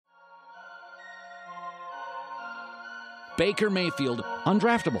Baker Mayfield,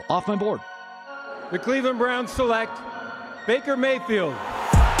 undraftable, off my board. The Cleveland Browns select Baker Mayfield. What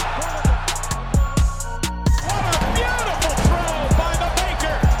a beautiful throw by the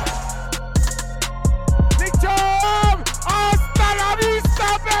Baker. Big Tom! Hasta la vista,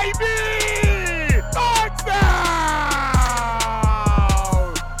 baby! Touchdown!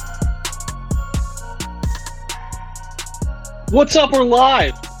 What's up? We're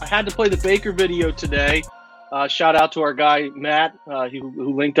live. I had to play the Baker video today. Shout out to our guy Matt,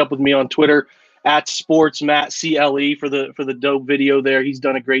 who linked up with me on Twitter at SportsMattCLE for the dope video there. He's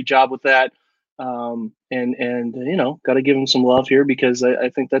done a great job with that, and you know, got to give him some love here because I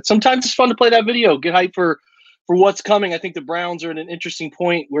think that sometimes it's fun to play that video, get hyped for what's coming. I think the Browns are at an interesting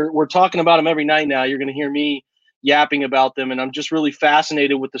point. We're talking about them every night now. You're going to hear me yapping about them, and I'm just really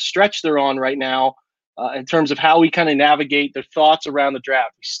fascinated with the stretch they're on right now in terms of how we kind of navigate their thoughts around the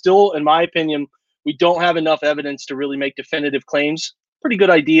draft. We still, in my opinion, we don't have enough evidence to really make definitive claims. Pretty good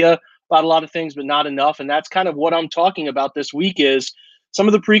idea about a lot of things, but not enough. And that's kind of what I'm talking about this week is some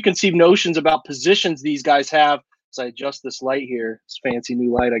of the preconceived notions about positions these guys have. As I adjust this light here, this fancy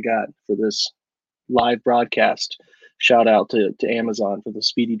new light I got for this live broadcast. Shout out to Amazon for the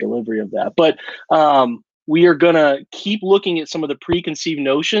speedy delivery of that. But we are going to keep looking at some of the preconceived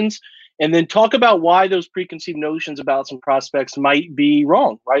notions and then talk about why those preconceived notions about some prospects might be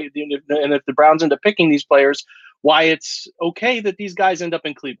wrong, right? And if the Browns end up picking these players, why it's okay that these guys end up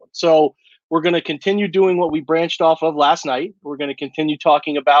in Cleveland. So we're going to continue doing what we branched off of last night. We're going to continue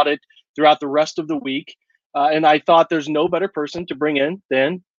talking about it throughout the rest of the week. And I thought there's no better person to bring in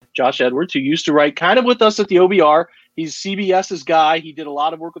than Josh Edwards, who used to write kind of with us at the OBR. He's CBS's guy. He did a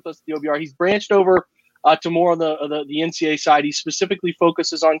lot of work with us at the OBR. He's branched over to more on the NCAA side. He specifically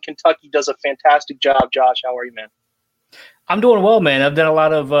focuses on Kentucky, does a fantastic job. Josh, how are you, man? I'm doing well, man. I've done a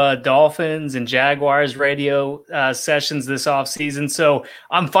lot of Dolphins and Jaguars radio sessions this offseason, so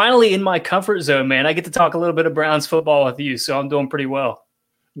I'm finally in my comfort zone, man. I get to talk a little bit of Browns football with you, so I'm doing pretty well.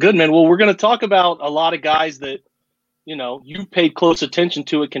 Good, man. Well, we're going to talk about a lot of guys that, you know, you paid close attention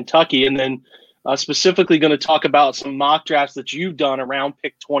to at Kentucky, and then specifically going to talk about some mock drafts that you've done around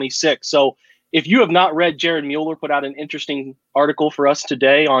pick 26. So if you have not read, Jared Mueller put out an interesting article for us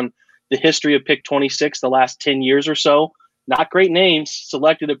today on the history of pick 26, the last 10 years or so. Not great names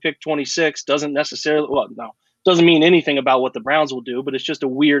selected at pick 26 doesn't mean anything about what the Browns will do, but it's just a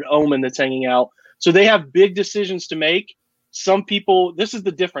weird omen that's hanging out. So they have big decisions to make. Some people, this is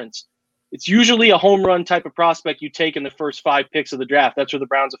the difference. It's usually a home run type of prospect you take in the first 5 picks of the draft. That's where the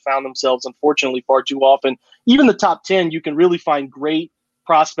Browns have found themselves, unfortunately, far too often. Even the top 10, you can really find great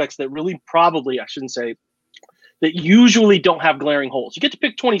prospects that really that usually don't have glaring holes. You get to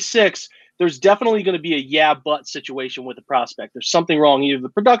pick 26, there's definitely going to be a yeah, but situation with the prospect. There's something wrong. Either the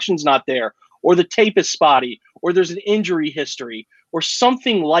production's not there, or the tape is spotty, or there's an injury history, or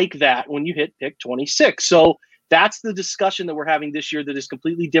something like that when you hit pick 26. So that's the discussion that we're having this year that is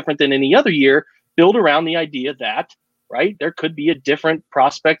completely different than any other year, built around the idea that, right, there could be a different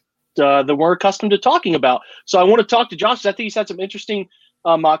prospect that we're accustomed to talking about. So I want to talk to Josh. I think he's had some interesting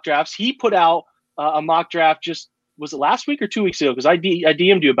mock drafts. He put out a mock draft was it last week or 2 weeks ago? Because I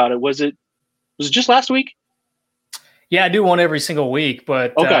DM'd you about it. Was it just last week? Yeah, I do one every single week,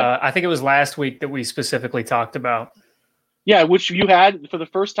 but okay. I think it was last week that we specifically talked about. Yeah, which you had for the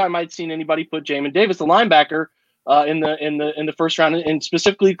first time I'd seen anybody put Jamin Davis, the linebacker, in the first round, and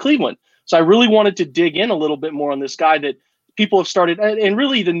specifically Cleveland. So I really wanted to dig in a little bit more on this guy that people have started, and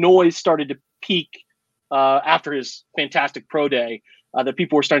really the noise started to peak after his fantastic pro day. That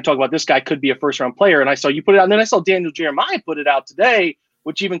people were starting to talk about this guy could be a first-round player, and I saw you put it out, and then I saw Daniel Jeremiah put it out today,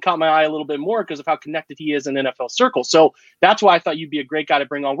 which even caught my eye a little bit more because of how connected he is in NFL circles. So that's why I thought you'd be a great guy to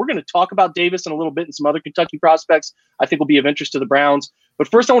bring on. We're going to talk about Davis in a little bit and some other Kentucky prospects I think will be of interest to the Browns. But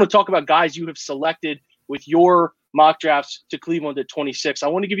first I want to talk about guys you have selected with your mock drafts to Cleveland at 26. I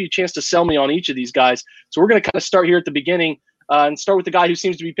want to give you a chance to sell me on each of these guys. So we're going to kind of start here at the beginning and start with the guy who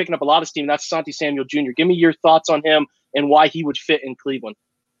seems to be picking up a lot of steam. That's Asante Samuel Jr. Give me your thoughts on him and why he would fit in Cleveland.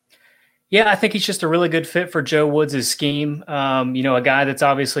 Yeah, I think he's just a really good fit for Joe Woods' scheme. A guy that's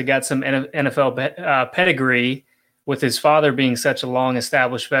obviously got some NFL pedigree with his father being such a long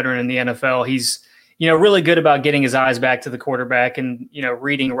established veteran in the NFL. He's, really good about getting his eyes back to the quarterback and,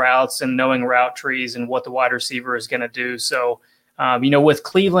 reading routes and knowing route trees and what the wide receiver is going to do. So, with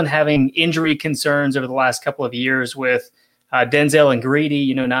Cleveland having injury concerns over the last couple of years with Denzel and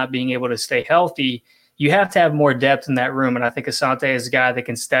Greedy, not being able to stay healthy, you have to have more depth in that room. And I think Asante is a guy that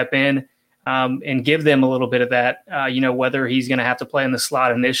can step in and give them a little bit of that, whether he's going to have to play in the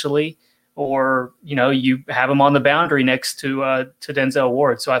slot initially or, you have him on the boundary next to Denzel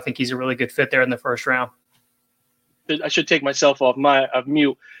Ward. So I think he's a really good fit there in the first round. I should take myself off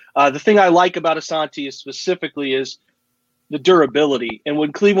mute. The thing I like about Asante specifically is the durability. And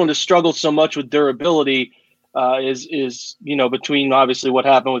when Cleveland has struggled so much with durability, is between obviously what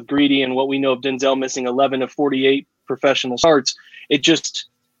happened with Greedy and what we know of Denzel missing 11 of 48 professional starts,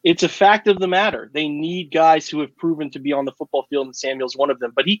 it's a fact of the matter. They need guys who have proven to be on the football field, and Samuel's one of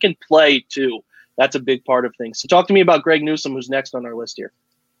them. But he can play too. That's a big part of things. So talk to me about Greg Newsome, who's next on our list here.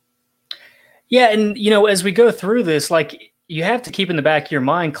 Yeah, and as we go through this, you have to keep in the back of your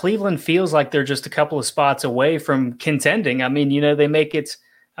mind, Cleveland feels like they're just a couple of spots away from contending. I mean, they make it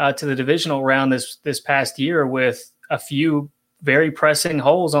to the divisional round this past year with a few very pressing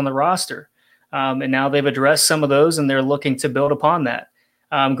holes on the roster. And now they've addressed some of those, and they're looking to build upon that.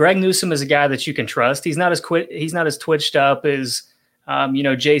 Greg Newsome is a guy that you can trust. He's not as twitched up as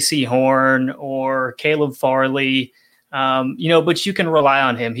J.C. Horn or Caleb Farley, but you can rely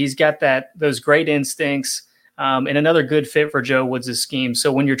on him. He's got those great instincts, and another good fit for Joe Woods' scheme.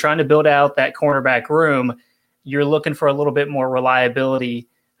 So when you're trying to build out that cornerback room, you're looking for a little bit more reliability,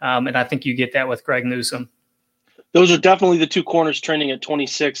 and I think you get that with Greg Newsome. Those are definitely the two corners trending at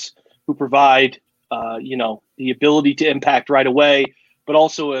 26 who provide, the ability to impact right away, but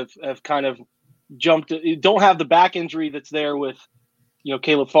also have kind of jumped. Don't have the back injury that's there with,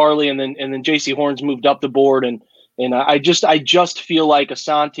 Caleb Farley, and then J.C. Horn's moved up the board, and I just feel like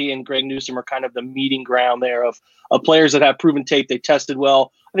Asante and Greg Newsome are kind of the meeting ground there of players that have proven tape. They tested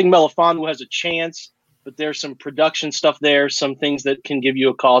well. I think Melifonwu has a chance, but there's some production stuff there, some things that can give you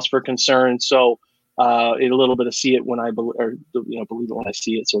a cause for concern. So a little bit of see it when I believe it when I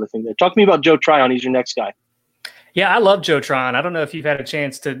see it sort of thing there. Talk to me about Joe Tryon. He's your next guy. Yeah, I love Joe Tryon. I don't know if you've had a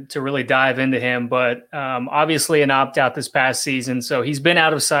chance to really dive into him, but obviously an opt-out this past season. So he's been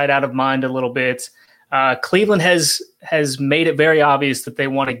out of sight, out of mind a little bit. Cleveland has made it very obvious that they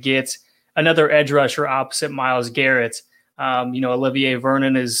want to get another edge rusher opposite Myles Garrett. Olivier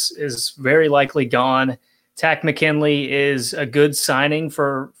Vernon is very likely gone. Takk McKinley is a good signing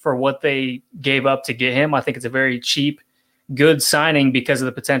for what they gave up to get him. I think it's a very cheap, good signing because of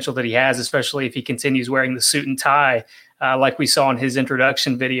the potential that he has, especially if he continues wearing the suit and tie like we saw in his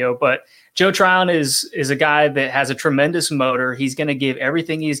introduction video. But Joe Tryon is a guy that has a tremendous motor. He's going to give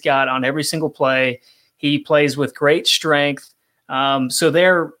everything he's got on every single play. He plays with great strength. So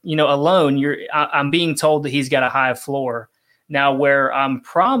there, alone, I'm being told that he's got a high floor. Now, where I'm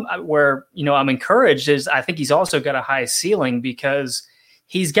encouraged is I think he's also got a high ceiling because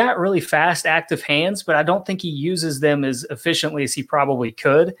he's got really fast, active hands, but I don't think he uses them as efficiently as he probably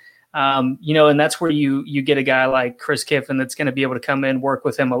could. And that's where you get a guy like Chris Kiffin that's going to be able to come in, work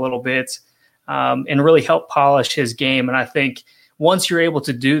with him a little bit, and really help polish his game. And I think once you're able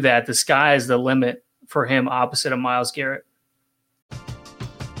to do that, the sky is the limit for him opposite of Myles Garrett.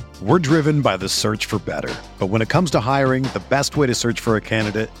 We're driven by the search for better. But when it comes to hiring, the best way to search for a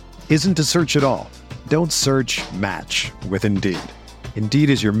candidate isn't to search at all. Don't search, match with Indeed.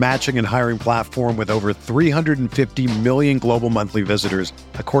 Indeed is your matching and hiring platform with over 350 million global monthly visitors,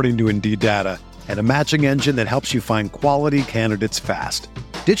 according to Indeed data, and a matching engine that helps you find quality candidates fast.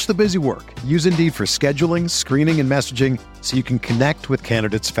 Ditch the busy work. Use Indeed for scheduling, screening, and messaging so you can connect with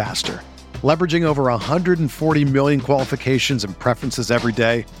candidates faster. Leveraging over 140 million qualifications and preferences every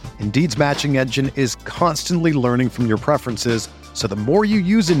day, Indeed's matching engine is constantly learning from your preferences, so the more you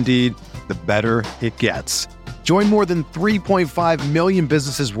use Indeed, the better it gets. Join more than 3.5 million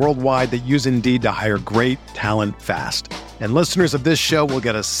businesses worldwide that use Indeed to hire great talent fast. And listeners of this show will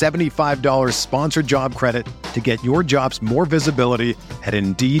get a $75 sponsored job credit to get your jobs more visibility at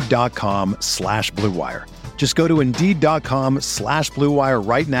Indeed.com/Blue Wire. Just go to Indeed.com/Blue Wire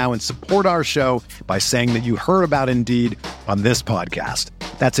right now and support our show by saying that you heard about Indeed on this podcast.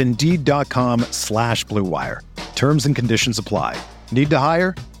 That's Indeed.com/Blue Wire. Terms and conditions apply. Need to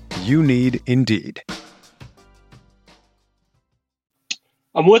hire? You need Indeed.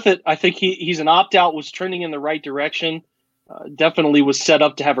 I'm with it. I think he's an opt-out, was trending in the right direction. Definitely was set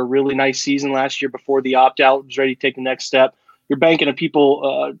up to have a really nice season last year before the opt-out. Was ready to take the next step. You're banking on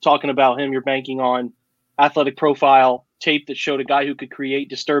people talking about him. You're banking on athletic profile tape that showed a guy who could create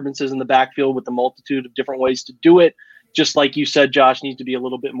disturbances in the backfield with a multitude of different ways to do it. Just like you said, Josh, needs to be a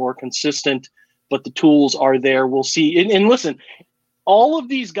little bit more consistent, but the tools are there. We'll see. And listen, all of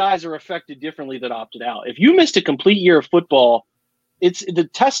these guys are affected differently that opted out. If you missed a complete year of football, the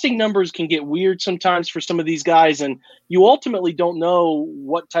testing numbers can get weird sometimes for some of these guys, and you ultimately don't know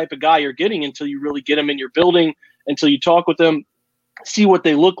what type of guy you're getting until you really get them in your building, until you talk with them, see what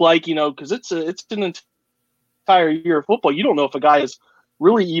they look like, because it's an entire year of football. You don't know if a guy has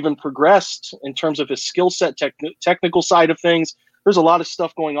really even progressed in terms of his skill set, technical side of things. There's a lot of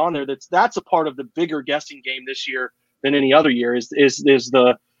stuff going on there. That's a part of the bigger guessing game this year than any other year is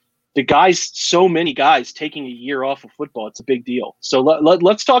the guys, so many guys taking a year off of football. It's a big deal. So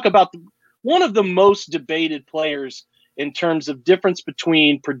let's talk about one of the most debated players in terms of difference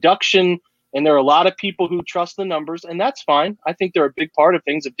between production, and there are a lot of people who trust the numbers, and that's fine. I think they're a big part of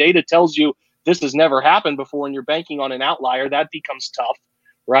things. If data tells you this has never happened before and you're banking on an outlier, that becomes tough,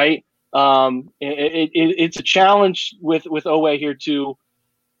 right? It's a challenge with Oweh here to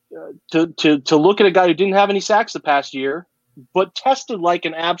look at a guy who didn't have any sacks the past year, but tested like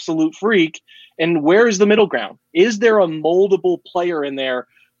an absolute freak. And where is the middle ground? Is there a moldable player in there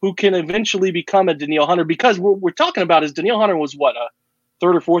who can eventually become a Danielle Hunter? Because we're talking about is Danielle Hunter was what, a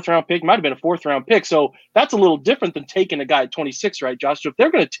third or fourth round pick? Might have been a fourth round pick. So that's a little different than taking a guy at 26, right, Josh? So if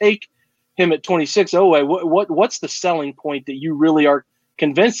they're going to take him at 26, what's the selling point that you really are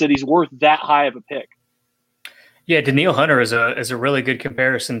convinced that he's worth that high of a pick? Yeah, Danielle Hunter is a really good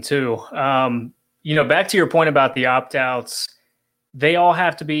comparison too. Back to your point about the opt-outs, they all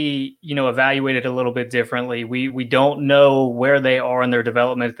have to be, evaluated a little bit differently. We don't know where they are in their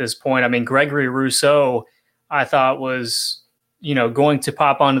development at this point. I mean, Gregory Rousseau, I thought was, going to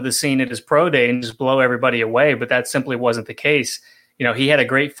pop onto the scene at his pro day and just blow everybody away, but that simply wasn't the case. He had a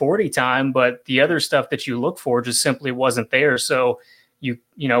great 40 time, but the other stuff that you look for just simply wasn't there. So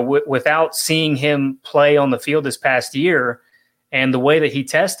without seeing him play on the field this past year and the way that he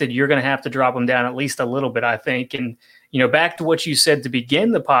tested, you're going to have to drop him down at least a little bit, I think. And, back to what you said to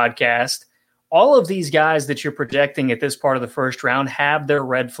begin the podcast, all of these guys that you're projecting at this part of the first round have their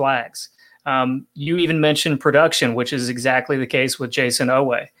red flags. You even mentioned production, which is exactly the case with Jayson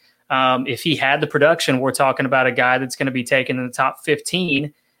Oweh. If he had the production, we're talking about a guy that's going to be taken in the top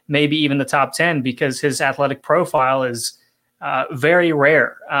 15, maybe even the top 10, because his athletic profile is very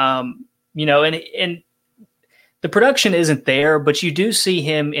rare. And the production isn't there, but you do see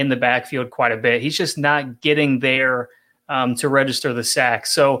him in the backfield quite a bit. He's just not getting there to register the sack.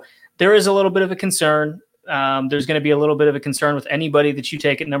 So there is a little bit of a concern. There's going to be a little bit of a concern with anybody that you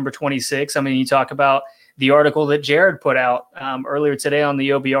take at number 26. I mean, you talk about the article that Jared put out earlier today on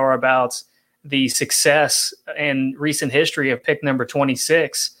the OBR about the success and recent history of pick number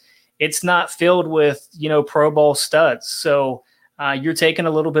 26. It's not filled with, Pro Bowl studs. So you're taking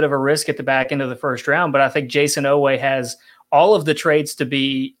a little bit of a risk at the back end of the first round, but I think Jayson Oweh has all of the traits to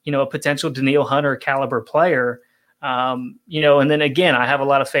be, a potential Danielle Hunter caliber player. And then again, I have a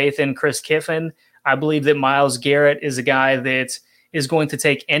lot of faith in Chris Kiffin. I believe that Myles Garrett is a guy that is going to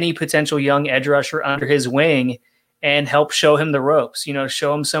take any potential young edge rusher under his wing and help show him the ropes,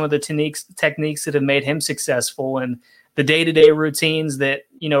 show him some of the techniques that have made him successful and the day-to-day routines that,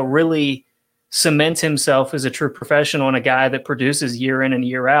 really cement himself as a true professional and a guy that produces year in and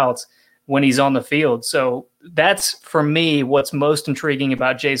year out when he's on the field. So that's, for me, what's most intriguing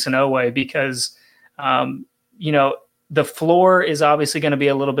about Jayson Oweh because, the floor is obviously going to be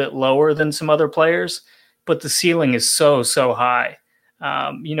a little bit lower than some other players, but the ceiling is so high.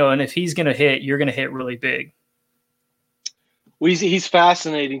 And if he's going to hit, you're going to hit really big. Well, he's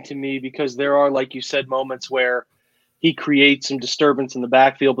fascinating to me because there are, like you said, moments where he creates some disturbance in the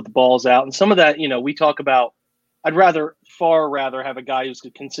backfield, but the ball's out. And some of that, we talk about, I'd far rather have a guy who's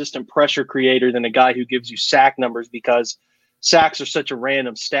a consistent pressure creator than a guy who gives you sack numbers because sacks are such a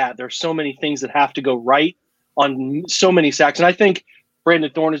random stat. There's so many things that have to go right on so many sacks. And I think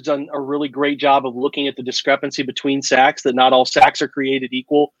Brandon Thorne has done a really great job of looking at the discrepancy between sacks, that not all sacks are created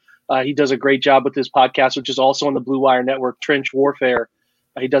equal. He does a great job with this podcast, which is also on the Blue Wire Network, Trench Warfare.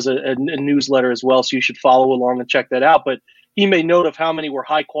 He does a newsletter as well, so you should follow along and check that out. But he made note of how many were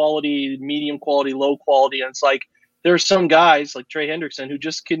high quality, medium quality, low quality. And it's like there's some guys like Trey Hendrickson who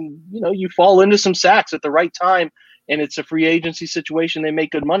just can, you fall into some sacks at the right time, and it's a free agency situation. They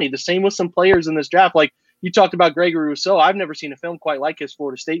make good money. The same with some players in this draft. Like you talked about Gregory Rousseau. I've never seen a film quite like his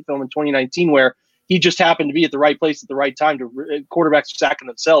Florida State film in 2019 where he just happened to be at the right place at the right time to quarterbacks sacking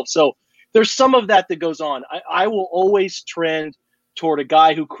themselves. So there's some of that goes on. I will always trend toward a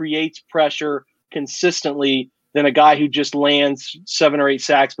guy who creates pressure consistently than a guy who just lands 7 or 8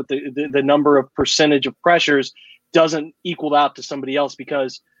 sacks, but the number of percentage of pressures doesn't equal out to somebody else,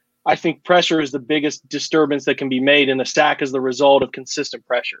 because I think pressure is the biggest disturbance that can be made, and a sack is the result of consistent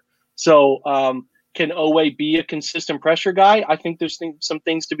pressure. So can Oweh be a consistent pressure guy? I think there's some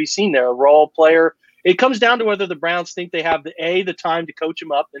things to be seen there. A raw player. It comes down to whether the Browns think they have the time to coach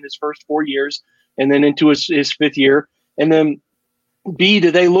him up in his first 4 years and then into his 5th year. And then B, do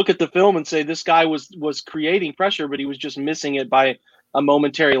they look at the film and say this guy was creating pressure, but he was just missing it by a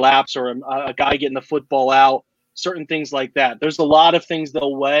momentary lapse or a guy getting the football out, certain things like that. There's a lot of things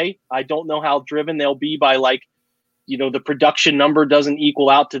they'll weigh. I don't know how driven they'll be by the production number doesn't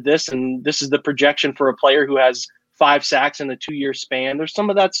equal out to this, and this is the projection for a player who has 5 sacks in a 2-year span. There's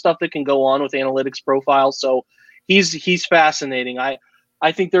some of that stuff that can go on with analytics profiles. So he's fascinating. I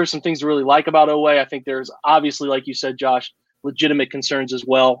think there's some things to really like about Oweh. I think there's obviously, like you said, Josh, legitimate concerns as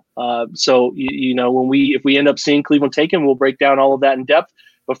well. So if we end up seeing Cleveland take him, we'll break down all of that in depth.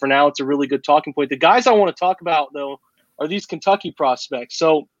 But for now, it's a really good talking point. The guys I want to talk about, though, are these Kentucky prospects.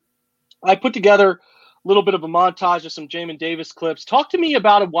 So I put together a little bit of a montage of some Jamin Davis clips. Talk to me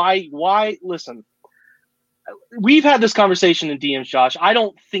about why. Listen, we've had this conversation in DMs, Josh. I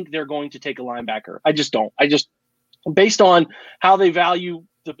don't think they're going to take a linebacker. I just don't. Based on how they value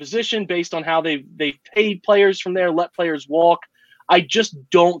the position, based on how they've paid players from there, let players walk, I just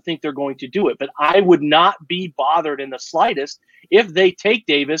don't think they're going to do it. But I would not be bothered in the slightest if they take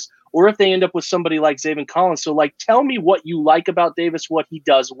Davis or if they end up with somebody like Zaven Collins. So, tell me what you like about Davis, what he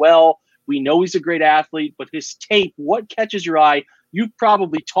does well. We know he's a great athlete, but his tape, what catches your eye? You've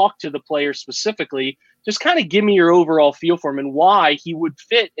probably talked to the player specifically. Just kind of give me your overall feel for him and why he would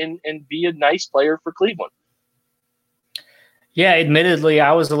fit and be a nice player for Cleveland. Yeah, admittedly,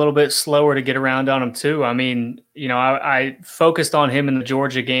 I was a little bit slower to get around on him too. I mean, I focused on him in the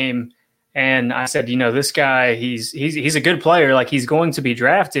Georgia game, and I said, this guy, he's a good player. He's going to be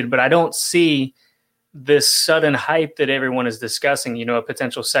drafted, but I don't see this sudden hype that everyone is discussing. A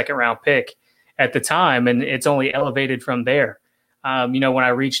potential second-round pick at the time, and it's only elevated from there. When I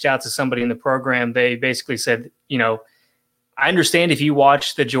reached out to somebody in the program, they basically said, I understand if you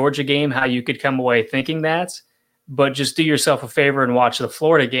watch the Georgia game, how you could come away thinking that. But just do yourself a favor and watch the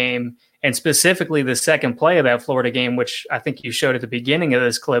Florida game, and specifically the second play of that Florida game, which I think you showed at the beginning of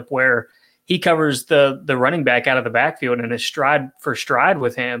this clip, where he covers the running back out of the backfield and is stride for stride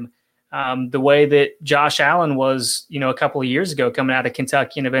with him, the way that Josh Allen was, a couple of years ago coming out of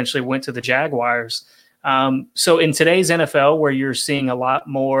Kentucky and eventually went to the Jaguars. So in today's NFL, where you're seeing a lot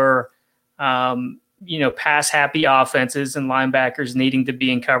more, pass-happy offenses and linebackers needing to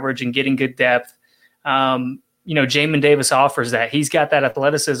be in coverage and getting good depth, Jamin Davis offers that. He's got that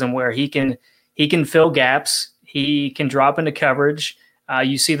athleticism where he can fill gaps. He can drop into coverage.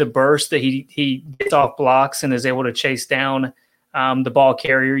 You see the burst that he gets off blocks and is able to chase down the ball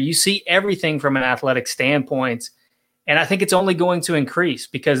carrier. You see everything from an athletic standpoint. And I think it's only going to increase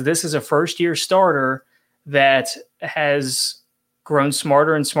because this is a first-year starter that has grown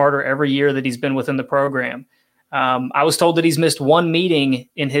smarter and smarter every year that he's been within the program. I was told that he's missed one meeting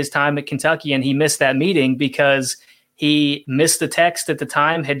in his time at Kentucky, and he missed that meeting because he missed the text at the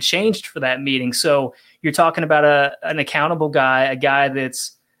time had changed for that meeting. So you're talking about an accountable guy, a guy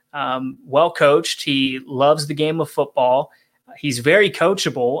that's well coached. He loves the game of football. He's very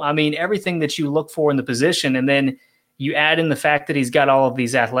coachable. I mean, everything that you look for in the position, and then you add in the fact that he's got all of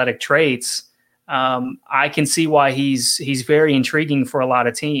these athletic traits. I can see why he's very intriguing for a lot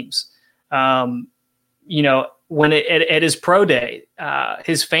of teams. When at his pro day,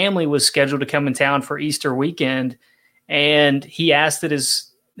 his family was scheduled to come in town for Easter weekend, and he asked that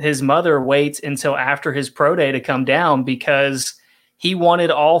his mother wait until after his pro day to come down because he wanted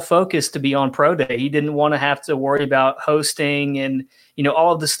all focus to be on pro day. He didn't want to have to worry about hosting and,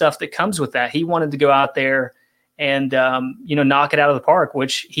 all of the stuff that comes with that. He wanted to go out there and, knock it out of the park,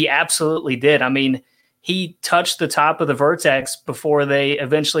 which he absolutely did. I mean, he touched the top of the vertex before they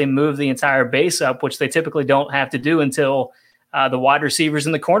eventually moved the entire base up, which they typically don't have to do until the wide receivers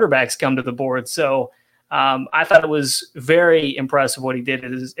and the cornerbacks come to the board. So I thought it was very impressive what he did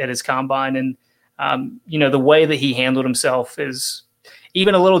at his combine. And, the way that he handled himself is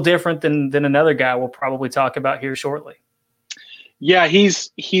even a little different than another guy we'll probably talk about here shortly. Yeah,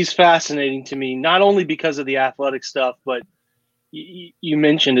 he's fascinating to me, not only because of the athletic stuff, but you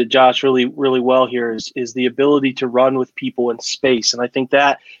mentioned it, Josh, really, really well here is the ability to run with people in space. And I think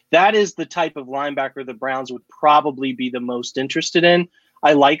that is the type of linebacker the Browns would probably be the most interested in.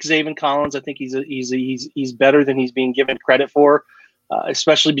 I like Zaven Collins. I think he's better than he's being given credit for,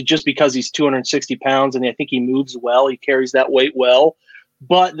 especially just because he's 260 pounds. And I think he moves well. He carries that weight well.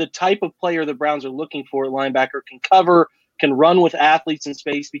 But the type of player the Browns are looking for at linebacker can cover, can run with athletes in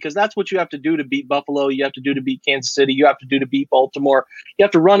space, because that's what you have to do to beat Buffalo. You have to do to beat Kansas City. You have to do to beat Baltimore. You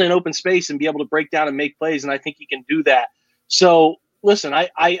have to run in open space and be able to break down and make plays. And I think he can do that. So listen,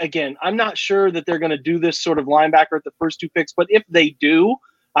 I'm not sure that they're going to do this sort of linebacker at the first 2 picks, but if they do,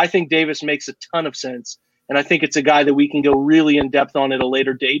 I think Davis makes a ton of sense. And I think it's a guy that we can go really in depth on at a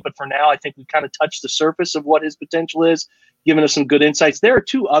later date. But for now, I think we kind of touched the surface of what his potential is, giving us some good insights. There are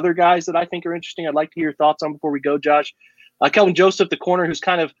 2 other guys that I think are interesting. I'd like to hear your thoughts on before we go, Josh. Kelvin Joseph, the corner, who's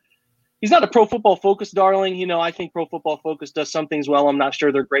he's not a Pro Football Focus darling. I think Pro Football Focus does some things well. I'm not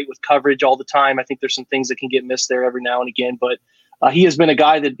sure they're great with coverage all the time. I think there's some things that can get missed there every now and again. But he has been a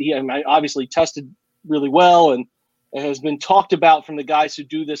guy that he obviously tested really well and has been talked about from the guys who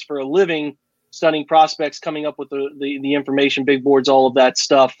do this for a living, studying prospects, coming up with the information, big boards, all of that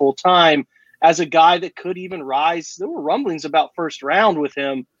stuff full time, as a guy that could even rise. There were rumblings about first round with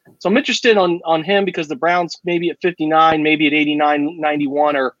him. So I'm interested on him because the Browns maybe at 59, maybe at 89,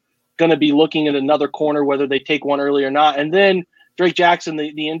 91 are going to be looking at another corner, whether they take one early or not. And then Drake Jackson,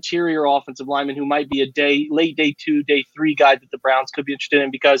 the interior offensive lineman, who might be a late day 2, day 3 guy that the Browns could be interested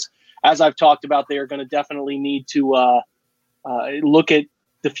in, because as I've talked about, they are going to definitely need to look at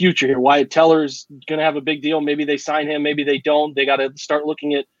the future here. Wyatt Teller's going to have a big deal. Maybe they sign him, maybe they don't. They got to start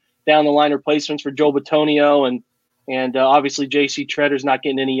looking at down the line replacements for Joe Bitonio, and obviously J.C. Tretter's not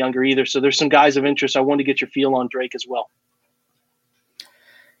getting any younger either. So there's some guys of interest. I wanted to get your feel on Drake as well.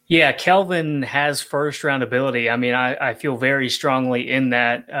 Yeah, Kelvin has first-round ability. I mean, I feel very strongly in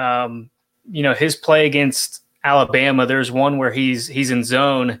that. His play against Alabama, there's one where he's in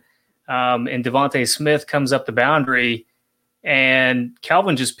zone, and Devontae Smith comes up the boundary, and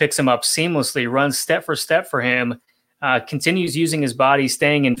Kelvin just picks him up seamlessly, runs step for step for him, continues using his body,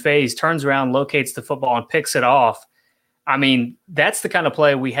 staying in phase, turns around, locates the football, and picks it off. I mean, that's the kind of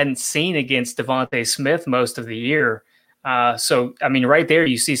play we hadn't seen against Devontae Smith most of the year. So, I mean, right there,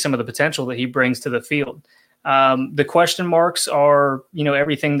 you see some of the potential that he brings to the field. The question marks are,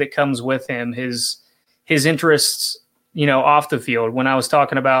 everything that comes with him, his interests, off the field. When I was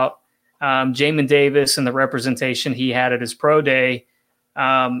talking about Jamin Davis and the representation he had at his pro day,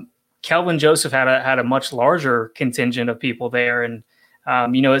 Kelvin Joseph had a much larger contingent of people there. And,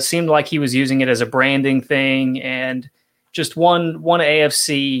 it seemed like he was using it as a branding thing, and just one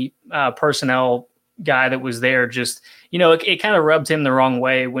AFC personnel guy that was there just, it kind of rubbed him the wrong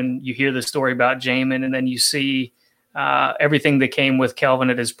way when you hear the story about Jamin and then you see everything that came with Kelvin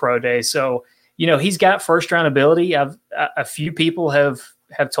at his pro day. So, he's got first round ability. A few people have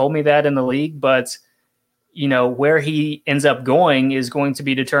told me that in the league, but where he ends up going is going to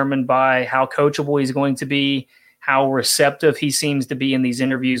be determined by how coachable he's going to be, how receptive he seems to be in these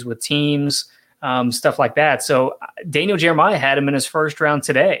interviews with teams, stuff like that. So Daniel Jeremiah had him in his first round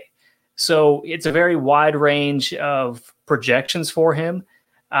today. So it's a very wide range of projections for him.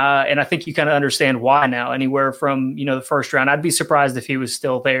 And I think you kind of understand why now. Anywhere from, the first round, I'd be surprised if he was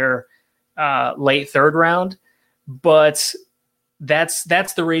still there late third round. But that's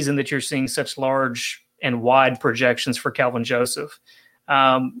the reason that you're seeing such large and wide projections for Kelvin Joseph.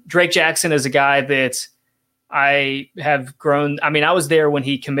 Drake Jackson is a guy that I have grown. I mean, I was there when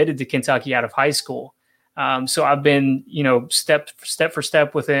he committed to Kentucky out of high school. So I've been, step for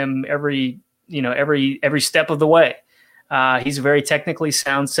step with him every step of the way. He's a very technically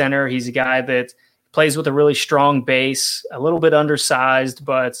sound center. He's a guy that plays with a really strong base, a little bit undersized,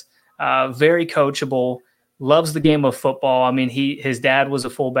 but very coachable, loves the game of football. I mean, his dad was a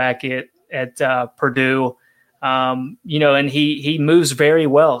fullback at Purdue, and he moves very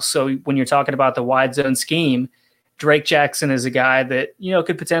well. So when you're talking about the wide zone scheme, Drake Jackson is a guy that,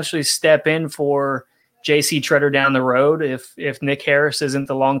 could potentially step in for J.C. Tretter down the road if Nick Harris isn't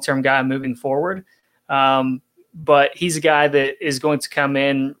the long-term guy moving forward. But he's a guy that is going to come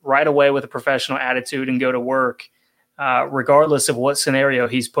in right away with a professional attitude and go to work, regardless of what scenario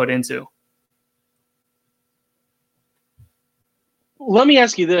he's put into. Let me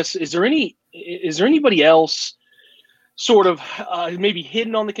ask you this. Is there anybody else sort of maybe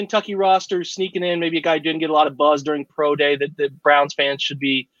hidden on the Kentucky roster, sneaking in, maybe a guy who didn't get a lot of buzz during pro day that Browns fans should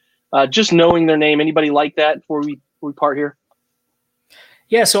be just knowing their name? Anybody like that before we part here?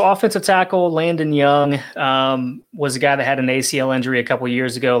 Yeah, so offensive tackle Landon Young was a guy that had an ACL injury a couple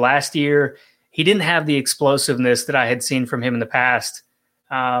years ago. Last year, he didn't have the explosiveness that I had seen from him in the past,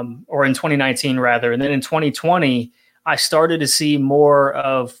 or in 2019 rather. And then in 2020, I started to see more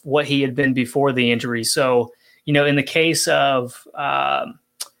of what he had been before the injury. So, in the case of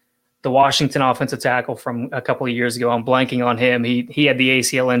the Washington offensive tackle from a couple of years ago, I'm blanking on him. He had the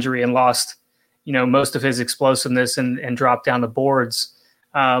ACL injury and lost, most of his explosiveness and dropped down the boards.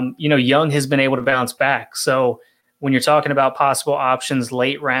 Young has been able to bounce back. So when you're talking about possible options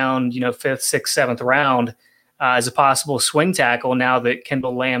late round, 5th, 6th, 7th round, as a possible swing tackle now that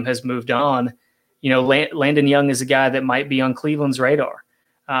Kendall Lamb has moved on, Landon Young is a guy that might be on Cleveland's radar.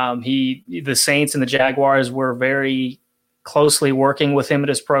 The Saints and the Jaguars were very closely working with him at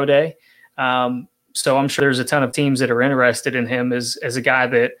his pro day. So I'm sure there's a ton of teams that are interested in him as a guy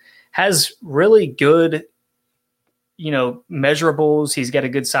that has really good, measurables. He's got a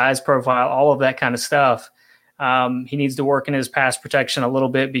good size profile, all of that kind of stuff. He needs to work in his pass protection a little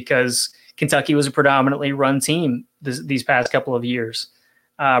bit because Kentucky was a predominantly run team these past couple of years.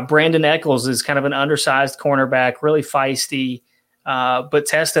 Brandon Eccles is kind of an undersized cornerback, really feisty, but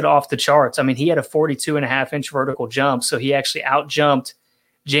tested off the charts. I mean, he had a 42.5-inch vertical jump, so he actually out-jumped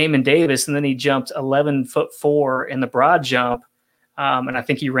Jamin Davis, and then he jumped 11'4" in the broad jump, and I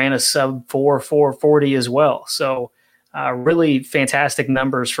think he ran a sub 4.40 as well. So really fantastic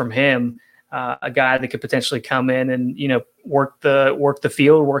numbers from him, a guy that could potentially come in and work the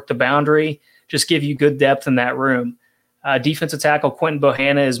field, work the boundary, just give you good depth in that room. Defensive tackle Quentin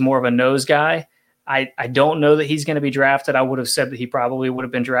Bohanna is more of a nose guy. I don't know that he's going to be drafted. I would have said that he probably would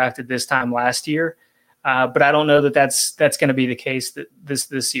have been drafted this time last year. But I don't know that that's going to be the case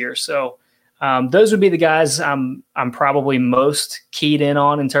this year. So those would be the guys I'm probably most keyed in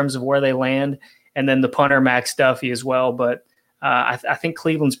on in terms of where they land, and then the punter Max Duffy as well. But I think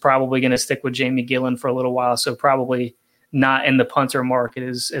Cleveland's probably going to stick with Jamie Gillan for a little while, so probably not in the punter market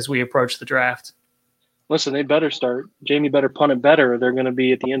as we approach the draft. Listen, they better start. Jamie better punt it better, or they're going to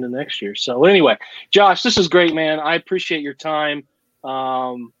be at the end of next year. So anyway, Josh, this is great, man. I appreciate your time.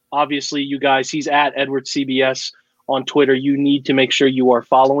 Obviously, you guys, he's at Edward CBS on Twitter. You need to make sure you are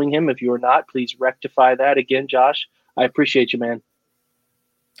following him. If you are not, please rectify that. Again, Josh, I appreciate you, man.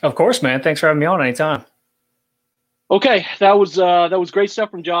 Of course, man. Thanks for having me on anytime. Okay, that was great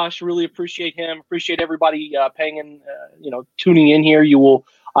stuff from Josh. Really appreciate him. Appreciate everybody tuning in here. You will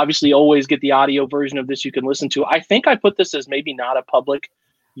obviously always get the audio version of this you can listen to. I think I put this as maybe not a public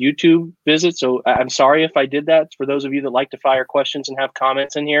YouTube visit, so I'm sorry if I did that. For those of you that like to fire questions and have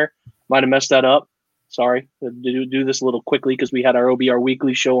comments in here, might have messed that up. Sorry. Do this a little quickly because we had our OBR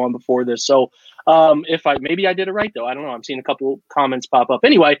Weekly show on before this. So maybe I did it right though. I don't know. I'm seeing a couple comments pop up.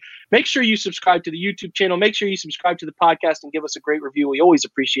 Anyway, make sure you subscribe to the YouTube channel. Make sure you subscribe to the podcast and give us a great review. We always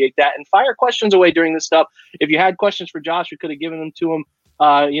appreciate that. And fire questions away during this stuff. If you had questions for Josh, we could have given them to him.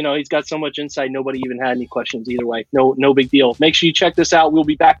 He's got so much insight. Nobody even had any questions either way. No big deal. Make sure you check this out. We'll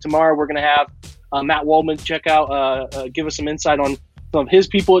be back tomorrow. We're going to have Matt Waldman give us some insight on some of his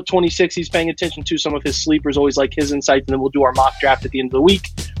people at 26 he's paying attention to, some of his sleepers, always like his insights, and then we'll do our mock draft at the end of the week.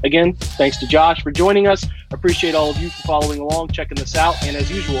 Again, thanks to Josh for joining us. Appreciate all of you for following along, checking this out, and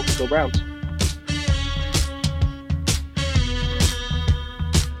as usual, go Browns.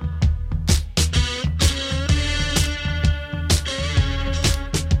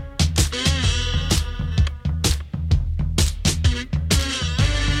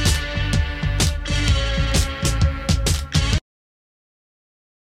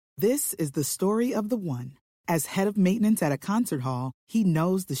 This is the story of the one. As head of maintenance at a concert hall, he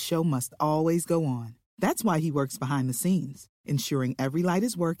knows the show must always go on. That's why he works behind the scenes, ensuring every light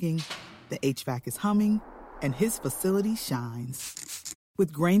is working, the HVAC is humming, and his facility shines.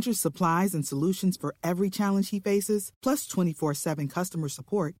 With Grainger's supplies and solutions for every challenge he faces, plus 24/7 customer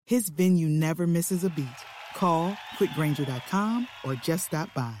support, his venue never misses a beat. Call quickgrainger.com or just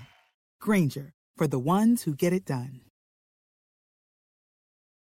stop by. Grainger, for the ones who get it done.